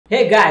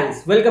Hey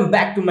guys, welcome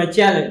back to my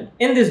channel.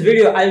 In this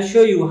video, I'll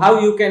show you how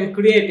you can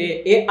create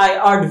a AI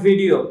art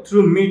video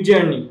through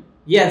MidJourney.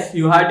 Yes,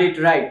 you heard it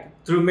right,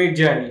 through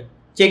MidJourney.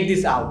 Check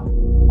this out.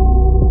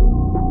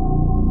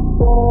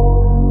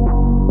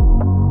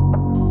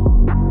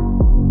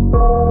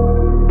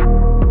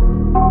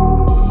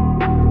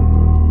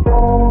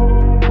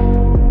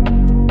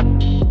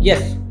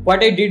 Yes,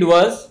 what I did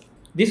was,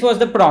 this was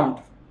the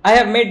prompt. I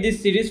have made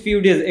this series few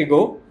days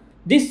ago.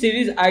 This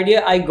series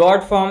idea I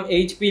got from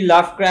H.P.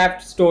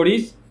 Lovecraft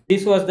stories.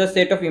 This was the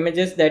set of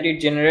images that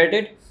it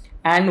generated,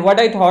 and what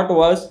I thought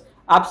was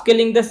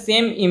upscaling the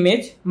same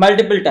image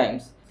multiple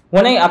times.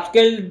 When I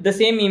upscaled the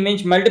same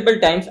image multiple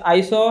times,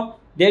 I saw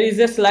there is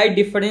a slight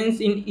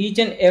difference in each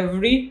and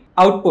every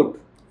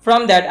output.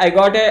 From that, I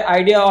got an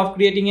idea of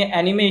creating an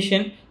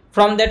animation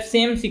from that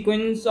same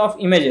sequence of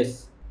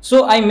images.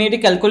 So I made a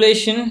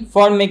calculation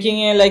for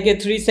making a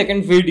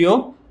 3-second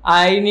video.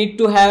 I need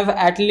to have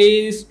at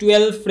least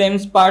 12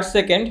 frames per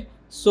second,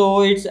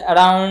 so it's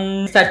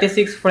around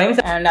 36 frames,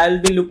 and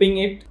I'll be looping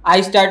it. I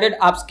started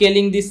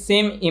upscaling this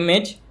same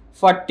image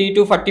 40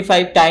 to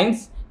 45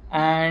 times,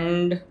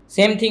 and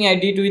same thing I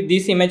did with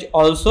this image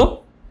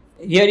also.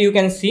 Here you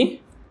can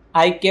see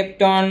I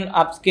kept on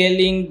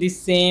upscaling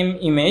this same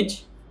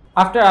image.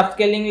 After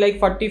upscaling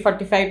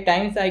 40-45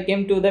 times, I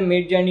came to the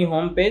MidJourney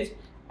homepage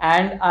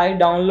and I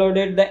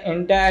downloaded the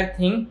entire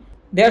thing.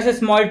 There's a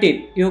small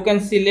tip. You can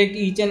select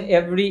each and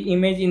every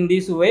image in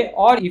this way,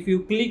 or if you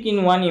click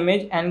in one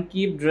image and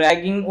keep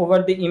dragging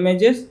over the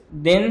images,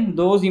 then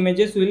those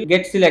images will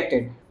get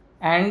selected.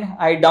 And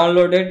I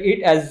downloaded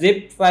it as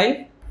zip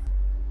file.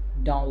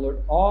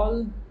 Download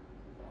all.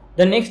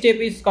 The next step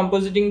is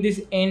compositing this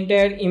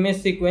entire image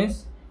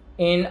sequence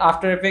in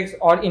After Effects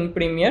or in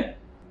Premiere.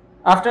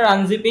 After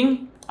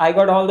unzipping, I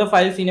got all the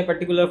files in a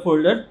particular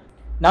folder.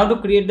 Now to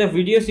create the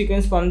video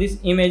sequence from these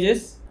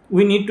images,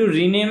 we need to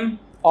rename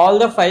all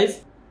the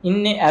files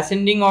in a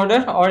ascending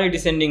order or a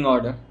descending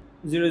order.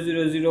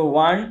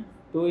 0001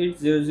 to it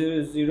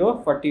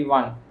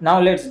 00041. Now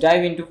let's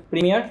dive into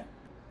Premiere.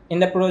 In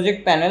the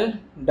project panel,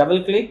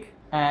 double click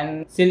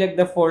and select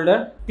the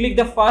folder. Click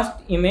the first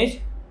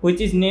image which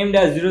is named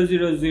as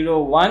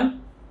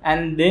 0001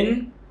 and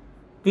then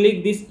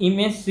click this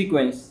image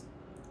sequence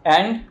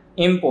and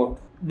import.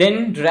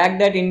 Then drag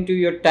that into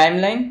your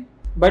timeline.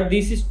 But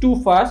this is too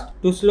fast.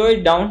 To slow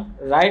it down,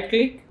 right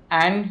click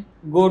and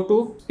go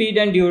to speed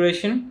and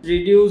duration.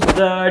 Reduce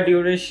the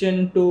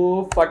duration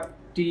to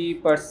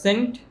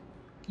 40%.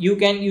 You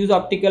can use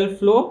optical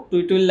flow, so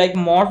it will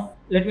morph.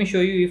 Let me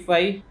show you if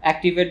I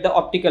activate the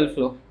optical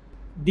flow.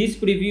 This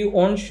preview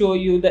won't show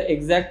you the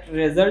exact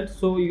result,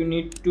 so you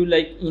need to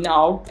in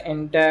out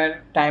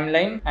entire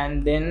timeline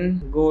and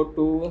then go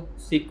to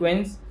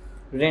sequence,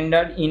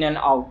 render in and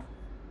out.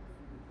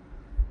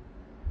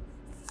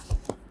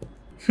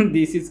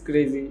 This is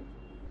crazy.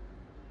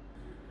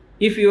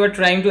 If you are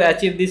trying to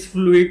achieve this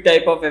fluid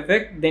type of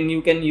effect, then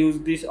you can use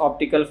this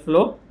optical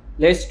flow.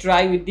 Let's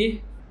try with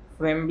the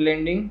frame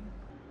blending,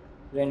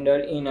 render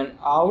in and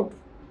out.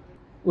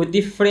 With the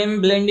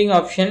frame blending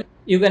option,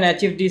 you can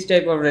achieve this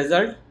type of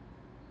result.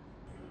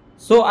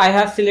 So I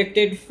have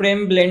selected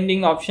frame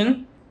blending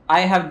option. I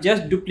have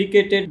just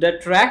duplicated the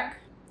track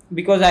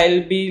because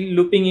I'll be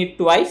looping it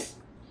twice.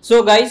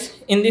 So guys,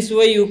 in this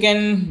way you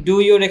can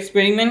do your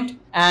experiment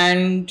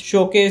and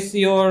showcase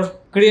your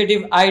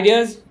creative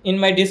ideas in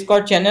my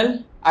Discord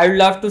channel. I'd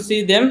love to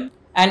see them.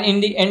 And in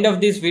the end of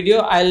this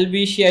video, I'll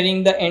be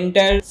sharing the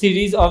entire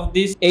series of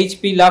this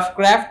H.P.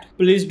 Lovecraft.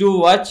 Please do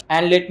watch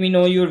and let me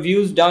know your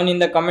views down in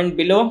the comment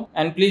below.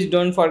 And please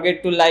don't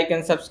forget to like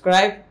and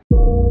subscribe.